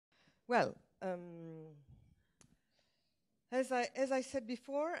Well, as I said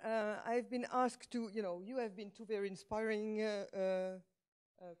before, I've been asked to, you have been two very inspiring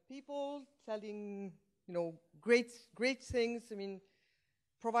people telling, great things. I mean,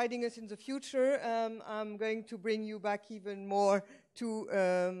 providing us in the future. I'm going to bring you back even more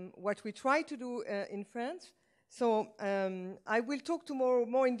to what we try to do in France. So I will talk tomorrow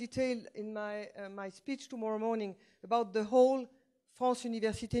more in detail in my speech tomorrow morning about the whole France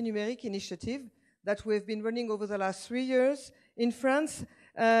Université Numérique initiative that we've been running over the last 3 years in France.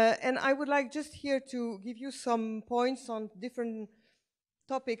 And I would like just here to give you some points on different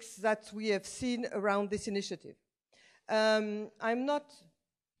topics that we have seen around this initiative. I'm not...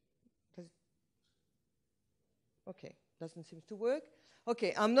 Okay, doesn't seem to work.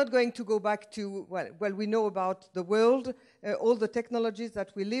 Okay, I'm not going to go back to, well, we know about the world, all the technologies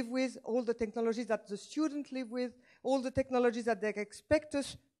that we live with, all the technologies that the students live with, all the technologies that they expect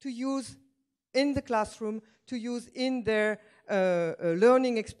us to use in the classroom, to use in their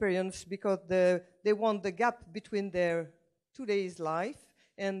learning experience, because they want the gap between their today's life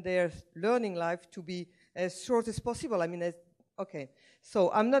and their learning life to be as short as possible. I mean, okay. So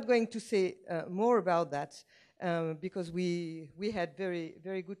I'm not going to say more about that. Because we had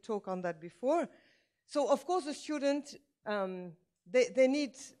very good talk on that before. So of course the students,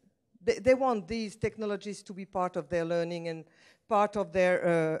 they want these technologies to be part of their learning and part of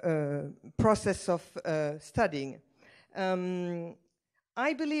their process of studying.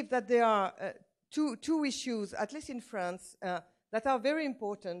 I believe that there are two issues, at least in France, that are very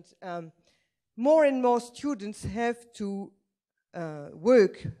important. More and more students have to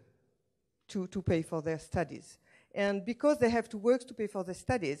work to pay for their studies. And because they have to work to pay for their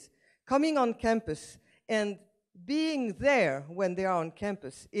studies, coming on campus and being there when they are on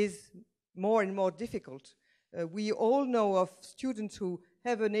campus is more and more difficult. We all know of students who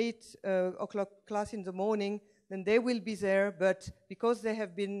have an 8 o'clock class in the morning, then they will be there, but because they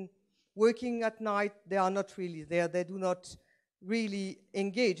have been working at night, they are not really there. They do not really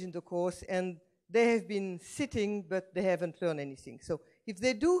engage in the course, and they have been sitting, but they haven't learned anything. So if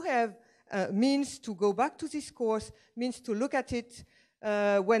they do have means to go back to this course, means to look at it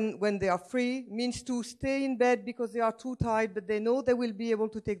when they are free, means to stay in bed because they are too tired, but they know they will be able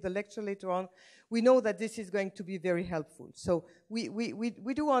to take the lecture later on. We know that this is going to be very helpful. So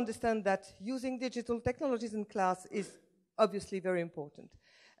we do understand that using digital technologies in class is obviously very important.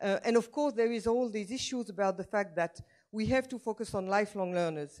 And of course, there is all these issues about the fact that we have to focus on lifelong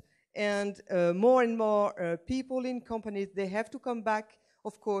learners. And more and more people in companies, they have to come back,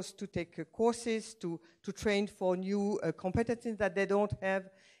 of course, to take courses, to train for new competencies that they don't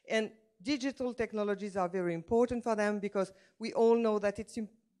have. And digital technologies are very important for them because we all know that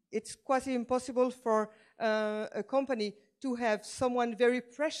it's quasi impossible for a company to have someone very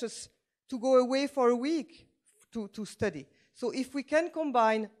precious to go away for a week to study. So if we can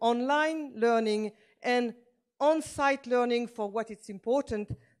combine online learning and on-site learning for what is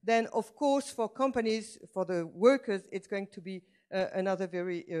important, then of course for companies, for the workers, it's going to be another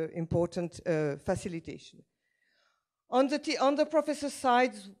very important facilitation. On the professor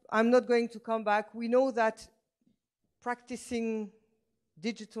side, I'm not going to come back. We know that practicing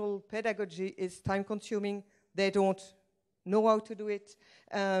digital pedagogy is time-consuming. They don't know how to do it.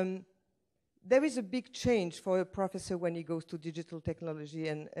 There is a big change for a professor when he goes to digital technology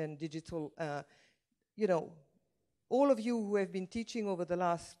and digital, all of you who have been teaching over the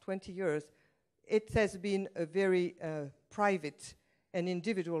last 20 years, it has been a very private and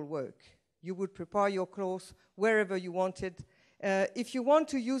individual work. You would prepare your course wherever you wanted. If you want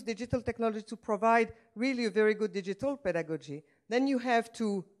to use digital technology to provide really a very good digital pedagogy, then you have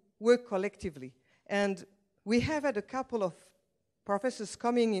to work collectively. And we have had a couple of professors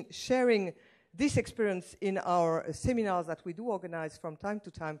coming in, sharing this experience in our seminars that we do organize from time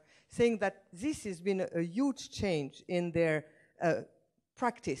to time, saying that this has been a huge change in their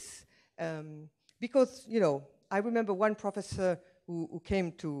practice. Because, I remember one professor who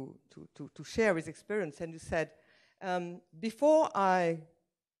came to share his experience, and he said, before I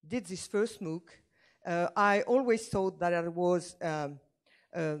did this first MOOC, I always thought that I was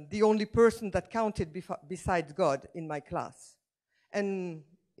the only person that counted besides God in my class. And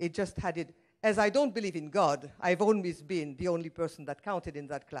it just had it, as I don't believe in God, I've always been the only person that counted in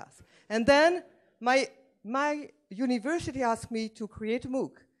that class. And then my university asked me to create a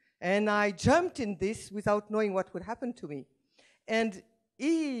MOOC. And I jumped in this without knowing what would happen to me. And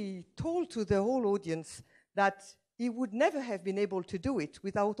he told to the whole audience that he would never have been able to do it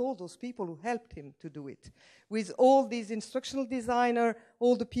without all those people who helped him to do it. With all these instructional designers,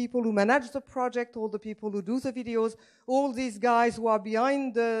 all the people who manage the project, all the people who do the videos, all these guys who are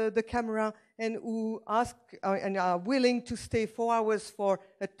behind the camera and who ask and are willing to stay 4 hours for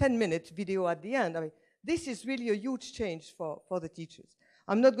a 10-minute video at the end. I mean, this is really a huge change for the teachers.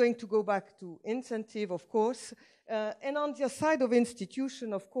 I'm not going to go back to incentive, of course. And on the side of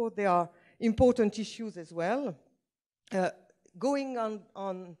institution, of course, there are important issues as well. Going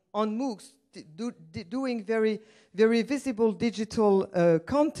on MOOCs, doing very, very visible digital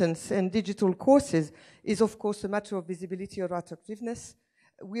contents and digital courses is, of course, a matter of visibility or attractiveness.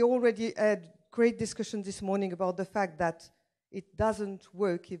 We already had great discussion this morning about the fact that it doesn't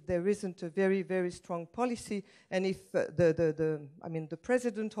work if there isn't a very, very strong policy, and if the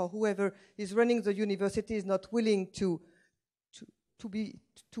president or whoever is running the university is not willing to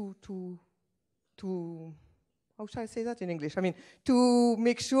how shall I say that in English? I mean, to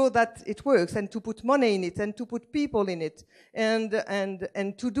make sure that it works and to put money in it and to put people in it and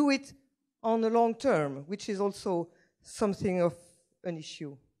to do it on the long term, which is also something of an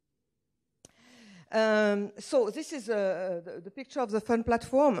issue. So this is the picture of the Fun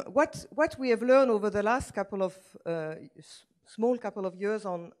platform. What we have learned over the last couple of small couple of years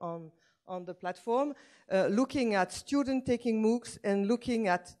on the platform, looking at students taking MOOCs and looking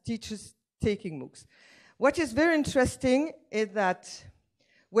at teachers taking MOOCs. What is very interesting is that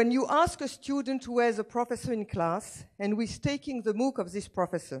when you ask a student who has a professor in class and who is taking the MOOC of this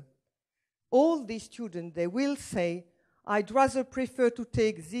professor, all these students, they will say, I'd rather prefer to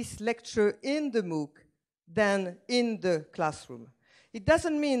take this lecture in the MOOC than in the classroom. It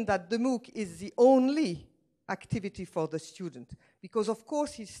doesn't mean that the MOOC is the only activity for the student, because of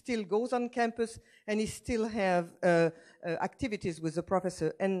course he still goes on campus and he still have activities with the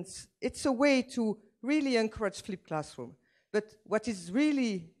professor, and it's a way to really encourage flipped classroom. But what is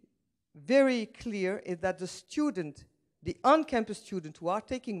really very clear is that the student, the on-campus students who are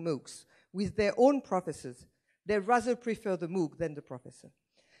taking MOOCs with their own professors, they rather prefer the MOOC than the professor.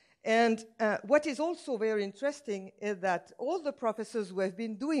 And what is also very interesting is that all the professors who have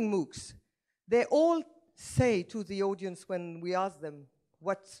been doing MOOCs, they all say to the audience when we ask them,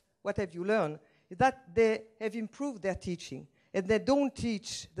 what have you learned, is that they have improved their teaching and they don't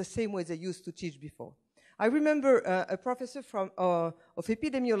teach the same way they used to teach before. I remember a professor of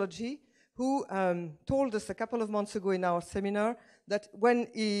epidemiology who told us a couple of months ago in our seminar that when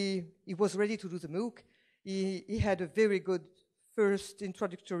he was ready to do the MOOC, he had a very good first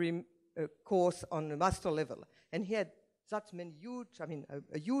introductory course on the master level. And he had that many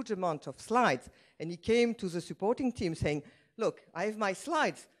a huge amount of slides. And he came to the supporting team saying, look, I have my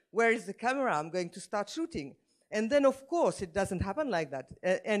slides. Where is the camera? I'm going to start shooting. And then, of course, it doesn't happen like that.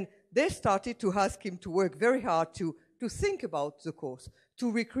 And they started to ask him to work very hard to think about the course,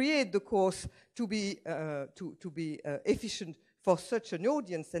 to recreate the course, to be efficient for such an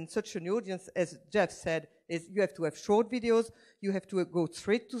audience. And such an audience, as Jeff said, is you have to have short videos, you have to go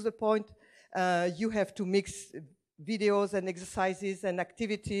straight to the point, you have to mix videos and exercises and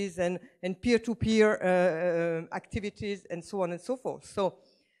activities and peer-to-peer activities and so on and so forth. So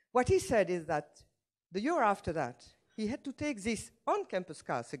what he said is that the year after that, he had to take this on-campus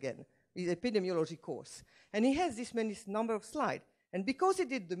class again, his epidemiology course. And he has this many number of slides. And because he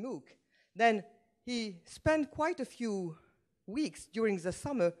did the MOOC, then he spent quite a few weeks during the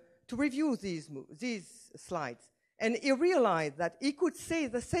summer to review these slides. And he realized that he could say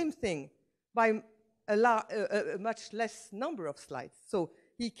the same thing by a much less number of slides. So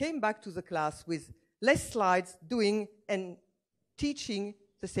he came back to the class with less slides doing and teaching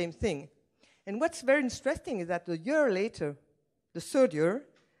the same thing. And what's very interesting is that a year later, the third year,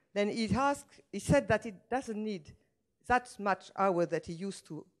 then he said that it doesn't need that much hour that he used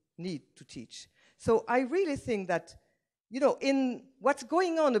to need to teach. So I really think that, in what's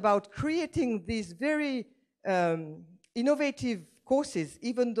going on about creating these very innovative courses,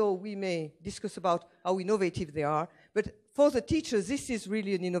 even though we may discuss about how innovative they are, but for the teachers, this is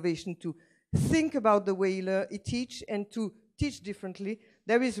really an innovation to think about the way he teach and to teach differently.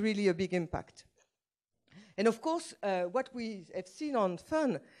 There is really a big impact. And of course, what we have seen on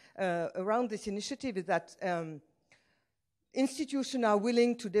Fun around this initiative is that institutions are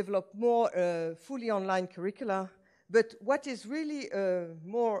willing to develop more fully online curricula, but what is really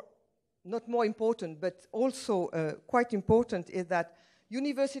not more important, but also quite important is that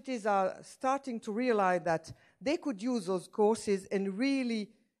universities are starting to realize that they could use those courses and really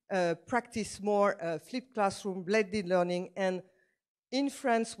practice more flipped classroom, blended learning. And in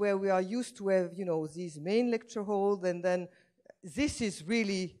France, where we are used to have, these main lecture halls and then this is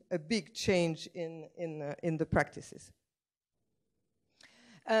really a big change in the practices.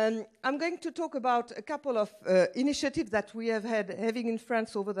 I'm going to talk about a couple of initiatives that we have having in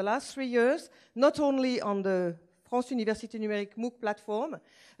France over the last 3 years, not only on the France Université Numérique MOOC platform.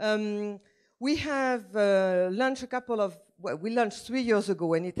 We have launched a couple of, well, we launched 3 years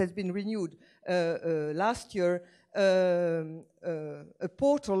ago, and it has been renewed last year, a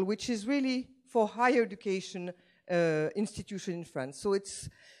portal which is really for higher education institution in France. So it's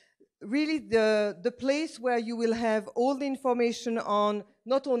really the place where you will have all the information on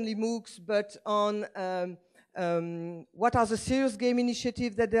not only MOOCs, but on what are the serious game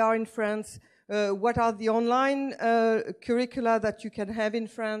initiatives that there are in France, what are the online curricula that you can have in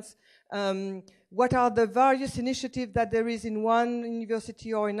France, what are the various initiatives that there is in one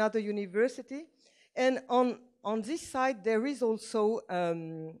university or another university. And on this side, there is also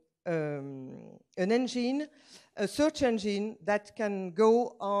an engine, a search engine that can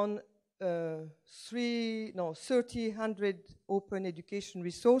go on 300 open education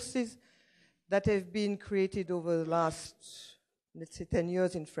resources that have been created over the last, let's say, 10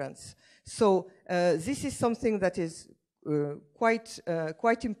 years in France. So this is something that is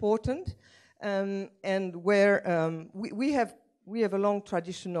quite important, and where we have a long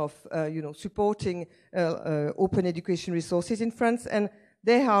tradition of supporting open education resources in France, and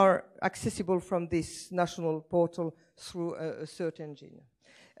they are accessible from this national portal through a search engine.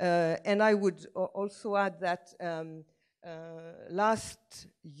 And I would also add that last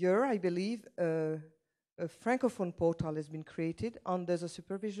year, I believe, a francophone portal has been created under the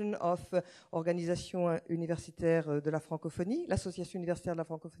supervision of Organisation Universitaire de la Francophonie, l'Association Universitaire de la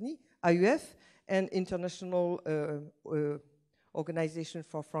Francophonie, AUF, and International Organization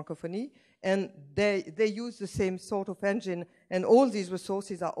for Francophonie. And they use the same sort of engine, and all these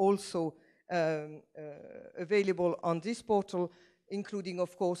resources are also available on this portal, including,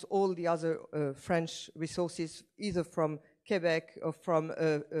 of course, all the other French resources, either from Quebec or from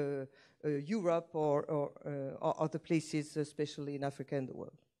Europe or other places, especially in Africa and the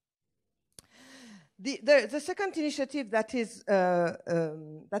world. The second initiative that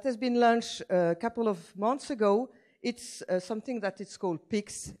has been launched a couple of months ago, it's something that is called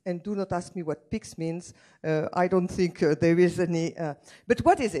PIX, and do not ask me what PIX means. I don't think there is any. But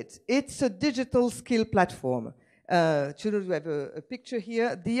what is it? It's a digital skill platform. Children, we have a picture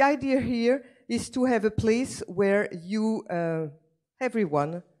here. The idea here is to have a place where you,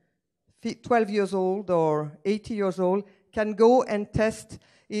 everyone, 12 years old or 80 years old, can go and test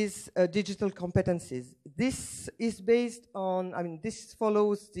his digital competencies. This is based on, this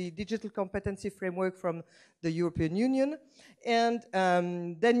follows the digital competency framework from the European Union. And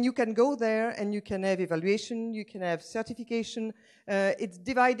then you can go there and you can have evaluation, you can have certification. It's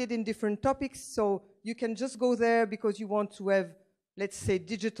divided in different topics, so you can just go there because you want to have, let's say,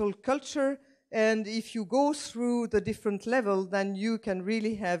 digital culture. And if you go through the different levels, then you can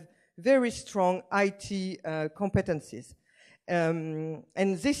really have very strong IT competencies. And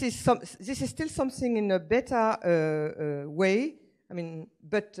this is still something in a beta way.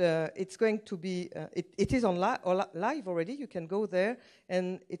 But it's going to be, it is on live already. You can go there,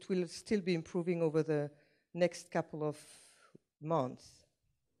 and it will still be improving over the next couple of months.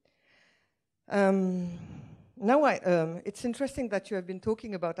 Now, it's interesting that you have been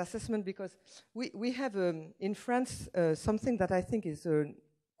talking about assessment, because we have in France something that I think is a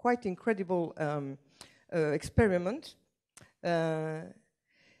quite incredible experiment.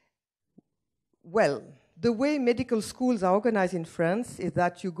 Well, the way medical schools are organized in France is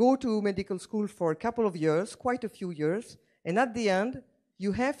that you go to medical school for a couple of years, quite a few years, and at the end,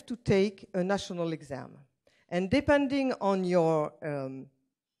 you have to take a national exam. And depending on your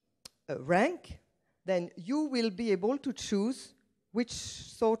rank, then you will be able to choose which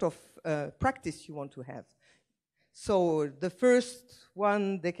sort of practice you want to have. So the first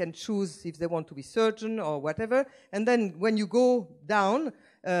one, they can choose if they want to be surgeon or whatever. And then when you go down,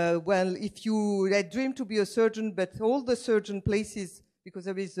 well, if you dream to be a surgeon, but all the surgeon places, because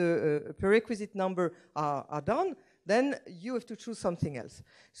there is a prerequisite number, are done, then you have to choose something else.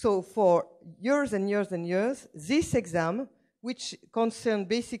 So for years and years and years, this exam, which concerned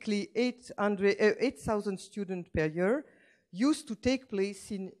basically 8,000 students per year, used to take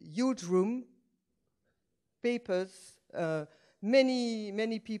place in huge room, papers,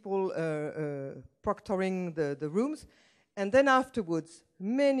 many people proctoring the rooms, and then afterwards,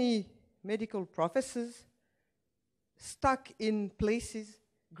 many medical professors stuck in places,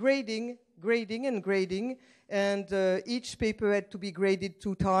 grading, and each paper had to be graded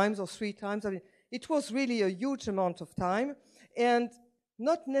 2 times or 3 times. It was really a huge amount of time, and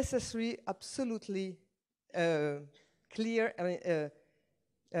not necessarily absolutely clear,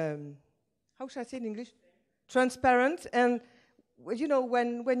 how should I say in English? Transparent. And you know,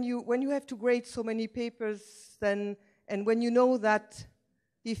 when you have to grade so many papers, then, and when you know that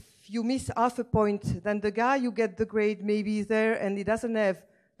if you miss half a point, then the guy you get the grade maybe is there and he doesn't have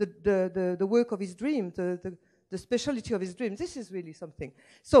the work of his dream, the specialty of his dream. This is really something.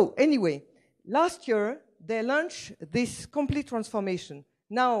 So anyway, last year they launched this complete transformation.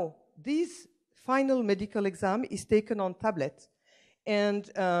 Now this final medical exam is taken on tablet, and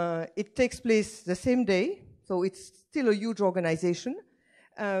it takes place the same day. So it's still a huge organization,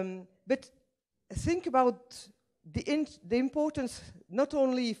 but think about the importance not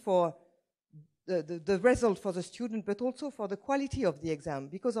only for the result for the student, but also for the quality of the exam.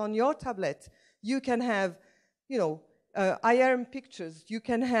 Because on your tablet, you can have, you know, IRM pictures, you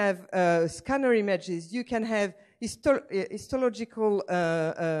can have scanner images, you can have histological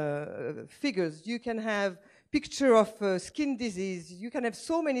figures, you can have picture of skin disease, you can have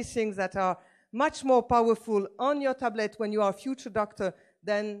so many things that are much more powerful on your tablet when you are a future doctor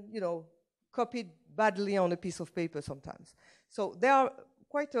than, you know, copied badly on a piece of paper sometimes. So there are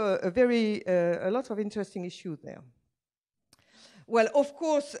quite a lot of interesting issues there. Well, of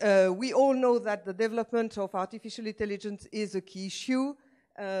course, we all know that the development of artificial intelligence is a key issue.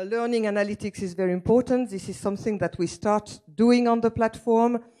 Learning analytics is very important. This is something that we start doing on the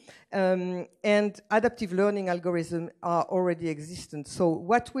platform. And adaptive learning algorithms are already existent. So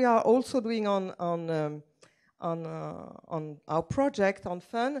what we are also doing on our project, on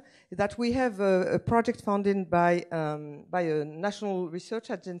FUN, is that we have a project funded by a national research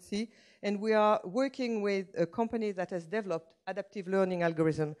agency, and we are working with a company that has developed adaptive learning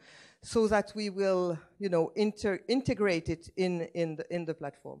algorithm so that we will, you know, integrate it in the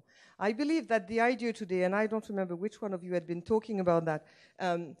platform. I believe that the idea today, and I don't remember which one of you had been talking about that,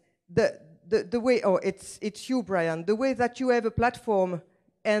 the way, oh, it's you, Brian, the way that you have a platform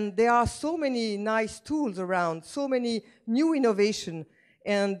and there are so many nice tools around, so many new innovation,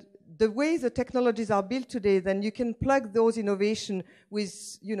 and the way the technologies are built today, then you can plug those innovation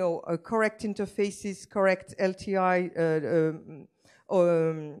with, you know, correct interfaces, correct LTI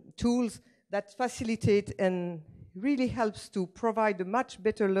tools that facilitate and really helps to provide a much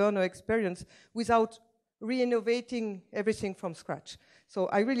better learner experience without re-innovating everything from scratch. So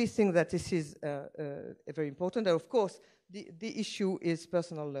I really think that this is very important. And of course, the issue is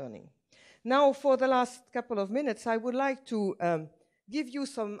personal learning. Now, for the last couple of minutes, I would like to give you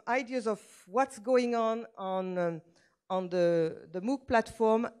some ideas of what's going on the MOOC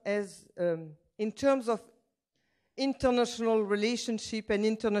platform as in terms of international relationship and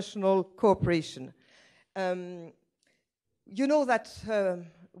international cooperation. You know that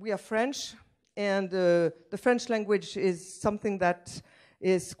we are French, and the French language is something that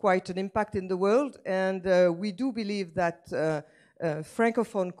is quite an impact in the world, and we do believe that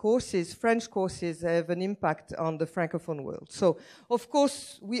Francophone courses, French courses, have an impact on the Francophone world. So, of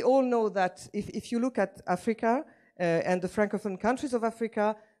course, we all know that if you look at Africa and the Francophone countries of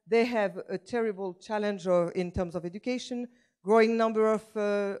Africa, they have a terrible challenge in terms of education, growing number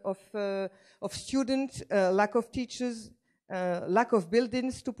of students, lack of teachers, lack of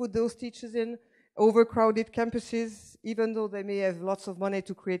buildings to put those teachers in, overcrowded campuses, even though they may have lots of money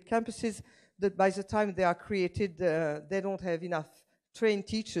to create campuses, that by the time they are created, they don't have enough trained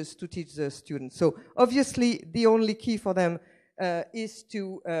teachers to teach the students. So obviously, the only key for them is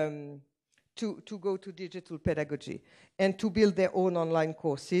to go to digital pedagogy and to build their own online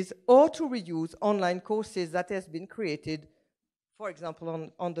courses, or to reuse online courses that has been created, for example,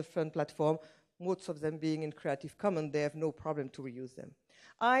 on the FUN platform, most of them being in Creative Commons. They have no problem to reuse them.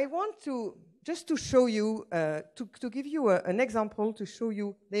 I want to, just to show you, to give you an example, to show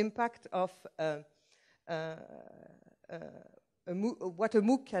you the impact of what a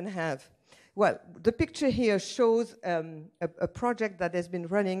MOOC can have. Well, the picture here shows a project that has been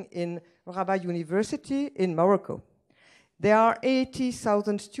running in Rabat University in Morocco. There are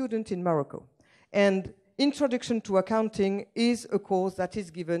 80,000 students in Morocco, and Introduction to Accounting is a course that is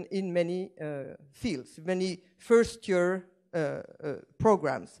given in many fields, many first-year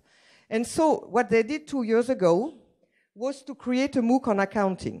programs. And so what they did 2 years ago was to create a MOOC on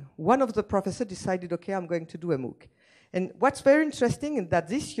accounting. One of the professors decided, okay, I'm going to do a MOOC. And what's very interesting is that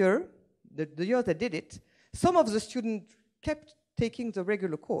this year, the year they did it, some of the students kept taking the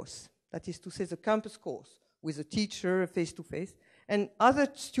regular course, that is to say the campus course, with a teacher face-to-face, and other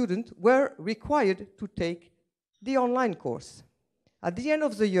students were required to take the online course. At the end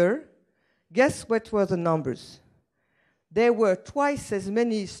of the year, guess what were the numbers? There were twice as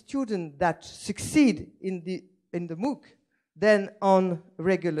many students that succeed in the MOOC than on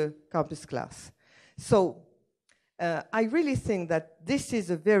regular campus class. So I really think that this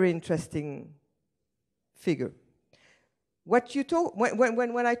is a very interesting figure. What you talk,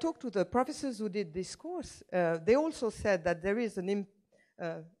 when I talked to the professors who did this course, they also said that there is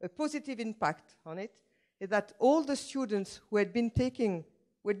a positive impact on it, is that all the students who had been taking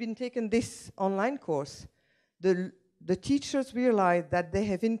this online course, the teachers realized that they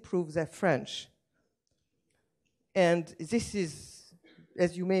have improved their French. And this is,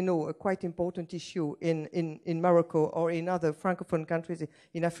 as you may know, a quite important issue in Morocco or in other Francophone countries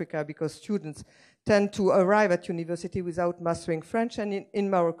in Africa, because students tend to arrive at university without mastering French, and in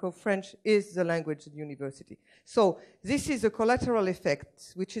Morocco, French is the language at university. So this is a collateral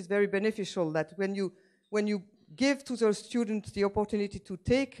effect, which is very beneficial, that when you give to the students the opportunity to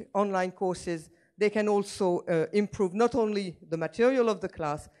take online courses, they can also improve not only the material of the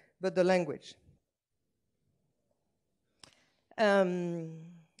class, but the language.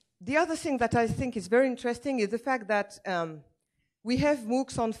 The other thing that I think is very interesting is the fact that we have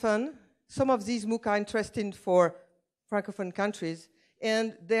MOOCs on fun. Some of these MOOCs are interesting for Francophone countries,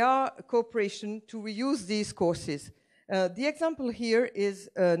 and there are cooperation to reuse these courses. The example here is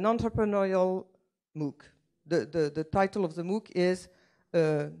an entrepreneurial MOOC. The title of the MOOC is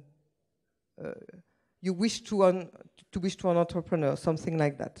You Wish to an Entrepreneur, something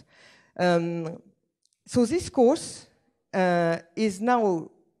like that. So this course is now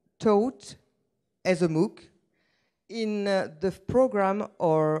taught as a MOOC in the program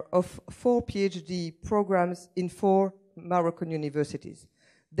of 4 PhD programs in 4 Moroccan universities.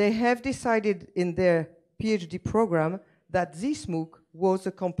 They have decided in their PhD program that this MOOC was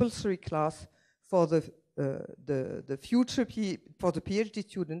a compulsory class for the future for the PhD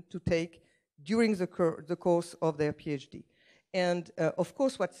student to take during the course of their PhD. And of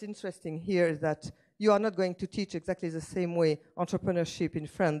course, what's interesting here is that you are not going to teach exactly the same way entrepreneurship in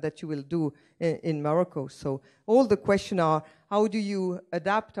France that you will do in Morocco. So all the questions are, how do you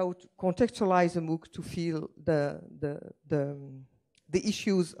adapt, how to contextualize a MOOC to feel the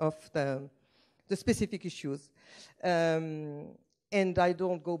issues of the specific issues. And I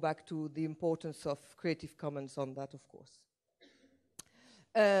don't go back to the importance of Creative Commons on that, of course.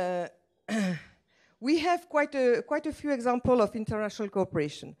 We have quite a few examples of international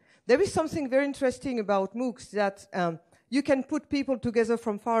cooperation. There is something very interesting about MOOCs, that you can put people together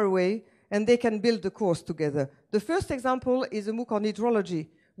from far away and they can build the course together. The first example is a MOOC on hydrology,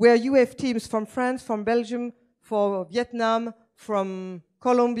 where you have teams from France, from Belgium, from Vietnam, from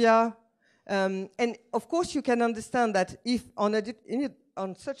Colombia. And of course you can understand that if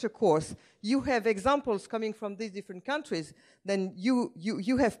on such a course you have examples coming from these different countries, then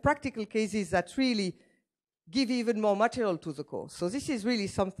you have practical cases that really give even more material to the course. So this is really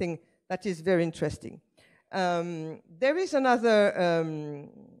something that is very interesting. There is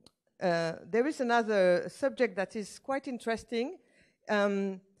another subject that is quite interesting.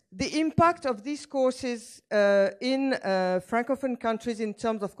 The impact of these courses in Francophone countries in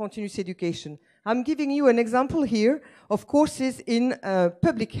terms of continuous education. I'm giving you an example here of courses in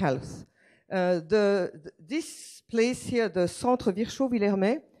public health. This place here, the Centre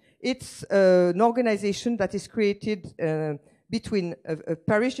Virchow-Villermé, it's an organization that is created between a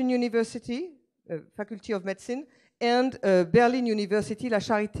Parisian university, Faculty of Medicine, and Berlin University, La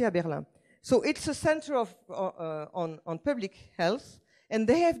Charité à Berlin. So it's a center on public health, and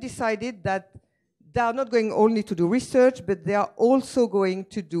they have decided that they are not going only to do research, but they are also going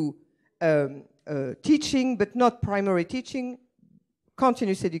to do teaching, but not primary teaching,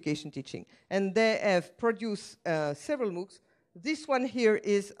 continuous education teaching. And they have produced several MOOCs. This one here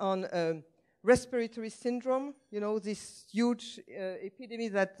is on respiratory syndrome, you know, this huge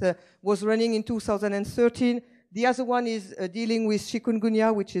epidemic that was running in 2013. The other one is dealing with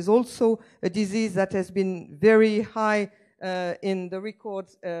chikungunya, which is also a disease that has been very high in the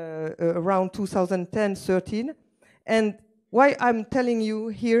records around 2010-13. And why I'm telling you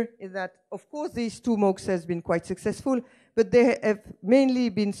here is that, of course, these 2 MOOCs has been quite successful, but they have mainly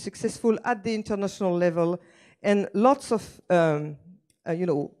been successful at the international level. And lots of,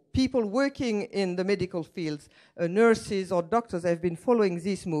 people working in the medical fields, nurses or doctors, have been following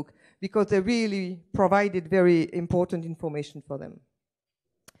this MOOC because they really provided very important information for them.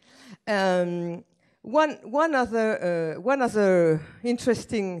 One other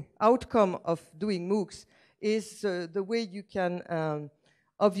interesting outcome of doing MOOCs is the way you can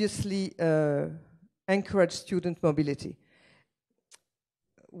obviously encourage student mobility,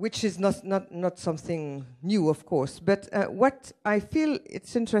 which is not something new, of course. But what I feel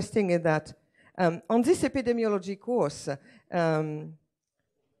it's interesting is that on this epidemiology course, 2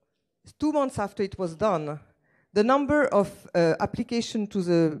 months after it was done, the number of applications to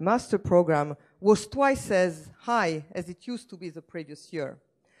the master program was twice as high as it used to be the previous year,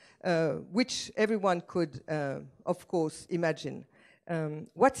 which everyone could, of course, imagine.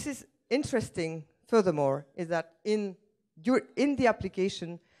 What is interesting, furthermore, is that in the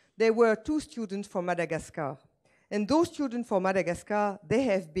application, there were 2 students from Madagascar. And those students from Madagascar, they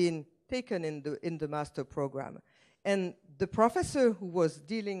have been taken in the master program. And the professor who was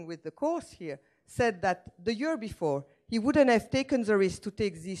dealing with the course here said that the year before, he wouldn't have taken the risk to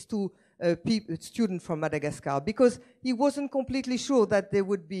take these 2 students from Madagascar because he wasn't completely sure that they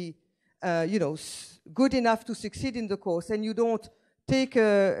would be, good enough to succeed in the course. And you don't take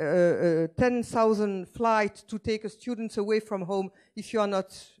a 10,000 flight to take a student away from home if you are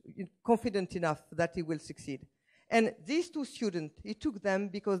not confident enough that he will succeed. And these 2 students, he took them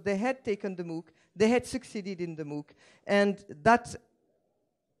because they had taken the MOOC, they had succeeded in the MOOC, and that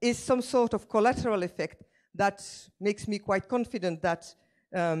is some sort of collateral effect that makes me quite confident that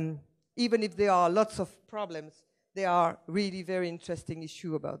even if there are lots of problems, there are really very interesting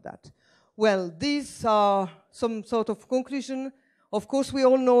issues about that. Well, these are some sort of conclusion. Of course, we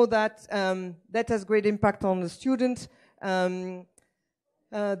all know that that has great impact on the students.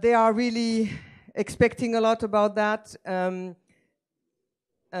 They are really expecting a lot about that.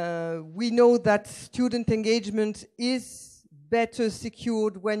 We know that student engagement is better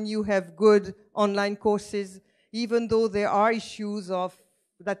secured when you have good online courses, even though there are issues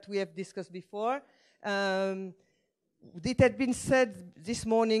that we have discussed before. It had been said this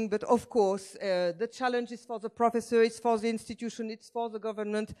morning, but of course, the challenge is for the professor, it's for the institution, it's for the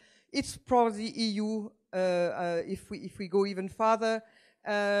government, it's for the EU, if we go even farther.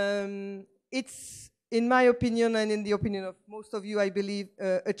 It's, in my opinion, and in the opinion of most of you, I believe,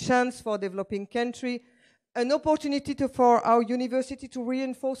 a chance for developing country, an opportunity for our university to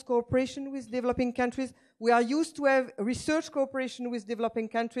reinforce cooperation with developing countries. We are used to have research cooperation with developing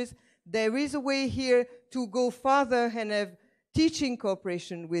countries. There is a way here to go further and have teaching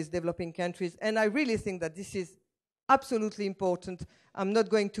cooperation with developing countries, and I really think that this is absolutely important. I'm not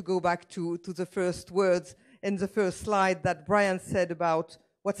going to go back to the first words and the first slide that Brian said about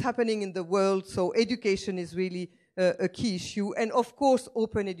what's happening in the world, so education is really a key issue, and of course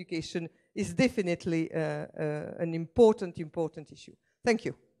open education is definitely an important issue. Thank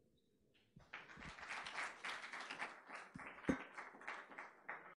you.